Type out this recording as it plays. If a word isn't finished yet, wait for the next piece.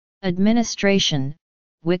Administration,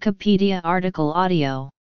 Wikipedia article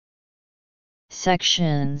audio.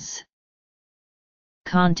 Sections.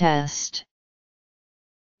 Contest.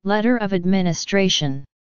 Letter of administration.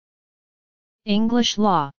 English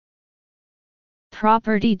law.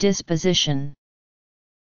 Property disposition.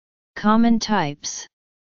 Common types.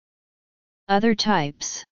 Other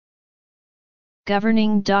types.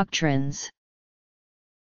 Governing doctrines.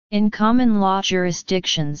 In common law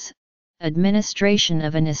jurisdictions, administration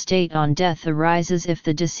of an estate on death arises if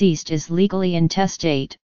the deceased is legally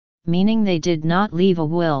intestate, meaning they did not leave a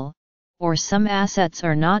will, or some assets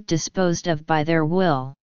are not disposed of by their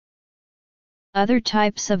will. Other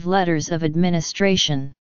types of letters of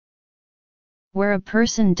administration. Where a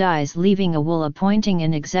person dies leaving a will appointing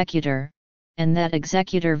an executor, and that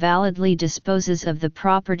executor validly disposes of the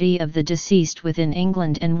property of the deceased within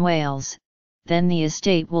England and Wales, then the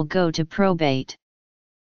estate will go to probate.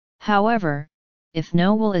 However, if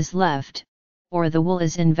no will is left, or the will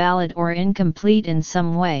is invalid or incomplete in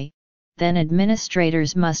some way, then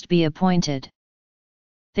administrators must be appointed.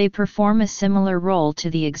 They perform a similar role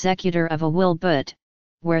to the executor of a will, but,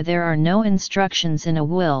 where there are no instructions in a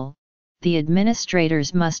will, the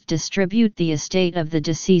administrators must distribute the estate of the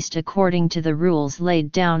deceased according to the rules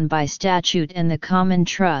laid down by statute and the common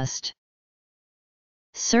trust.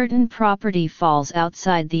 Certain property falls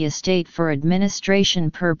outside the estate for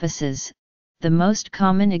administration purposes, the most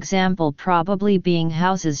common example probably being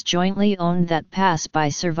houses jointly owned that pass by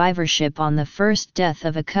survivorship on the first death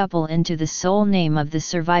of a couple into the sole name of the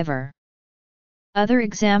survivor. Other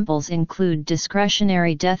examples include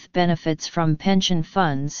discretionary death benefits from pension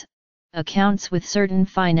funds, accounts with certain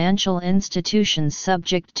financial institutions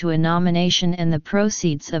subject to a nomination, and the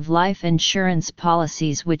proceeds of life insurance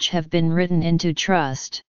policies which have been written into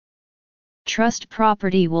trust. Trust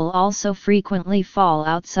property will also frequently fall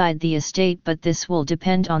outside the estate, but this will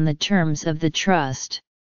depend on the terms of the trust.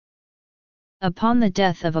 Upon the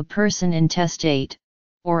death of a person intestate,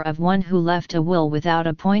 or of one who left a will without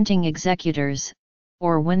appointing executors,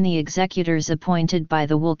 or when the executors appointed by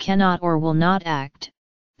the will cannot or will not act,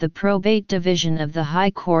 the probate division of the High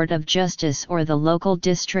Court of Justice or the local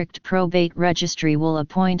district probate registry will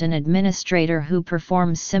appoint an administrator who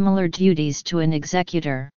performs similar duties to an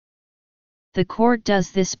executor. The court does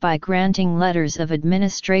this by granting letters of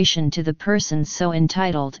administration to the person so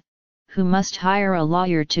entitled, who must hire a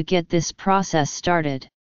lawyer to get this process started.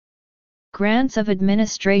 Grants of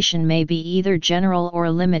administration may be either general or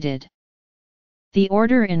limited. The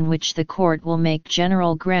order in which the court will make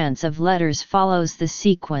general grants of letters follows the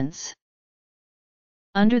sequence.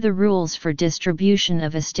 Under the rules for distribution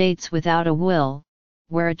of estates without a will,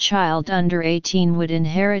 where a child under 18 would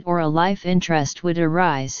inherit or a life interest would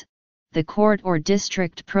arise, the court or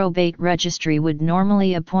district probate registry would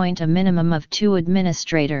normally appoint a minimum of 2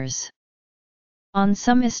 administrators. On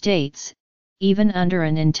some estates, even under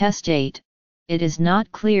an intestate, it is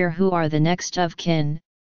not clear who are the next of kin,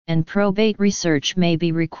 and probate research may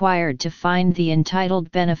be required to find the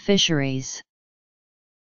entitled beneficiaries.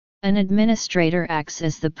 An administrator acts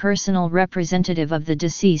as the personal representative of the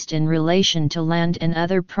deceased in relation to land and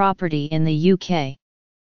other property in the UK.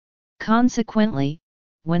 Consequently,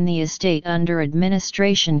 when the estate under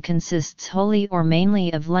administration consists wholly or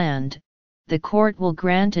mainly of land, the court will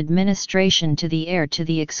grant administration to the heir to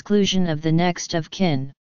the exclusion of the next of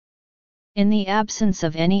kin. In the absence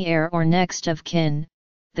of any heir or next of kin,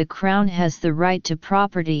 the Crown has the right to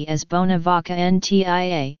property as bona vaca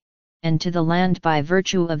ntia, and to the land by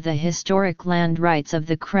virtue of the historic land rights of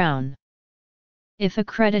the Crown. If a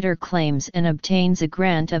creditor claims and obtains a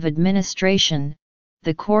grant of administration,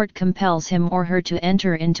 the court compels him or her to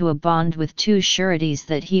enter into a bond with 2 sureties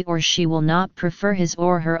that he or she will not prefer his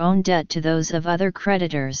or her own debt to those of other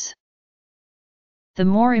creditors. The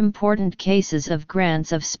more important cases of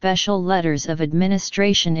grants of special letters of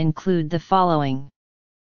administration include the following.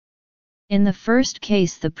 In the first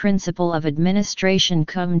case, the principle of administration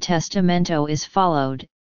cum testamento is followed,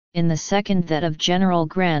 in the second that of general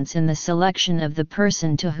grants in the selection of the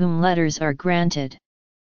person to whom letters are granted.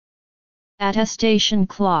 Attestation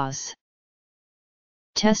clause.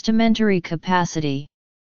 Testamentary capacity.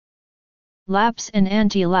 Lapse and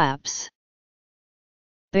anti-lapse.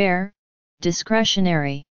 Bare,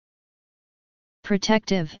 discretionary.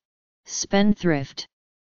 Protective, spendthrift.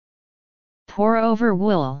 Pour over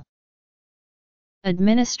will.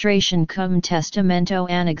 Administration cum testamento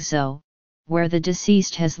annexo, where the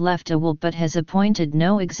deceased has left a will but has appointed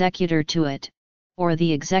no executor to it, or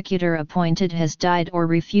the executor appointed has died or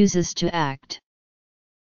refuses to act.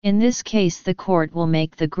 In this case, the court will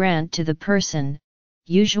make the grant to the person,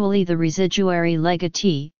 usually the residuary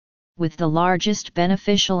legatee, with the largest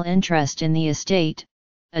beneficial interest in the estate.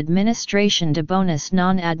 Administration de bonus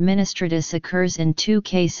non administratis occurs in two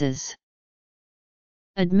cases.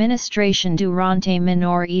 Administration durante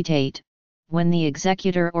minoritate, when the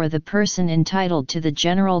executor or the person entitled to the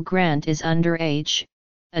general grant is underage.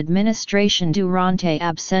 Administration durante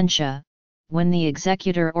absentia, when the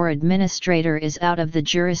executor or administrator is out of the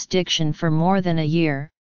jurisdiction for more than a year.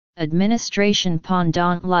 Administration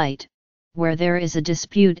pendant light, where there is a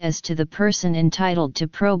dispute as to the person entitled to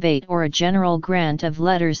probate or a general grant of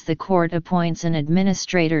letters. The court appoints an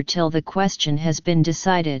administrator till the question has been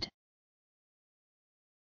decided.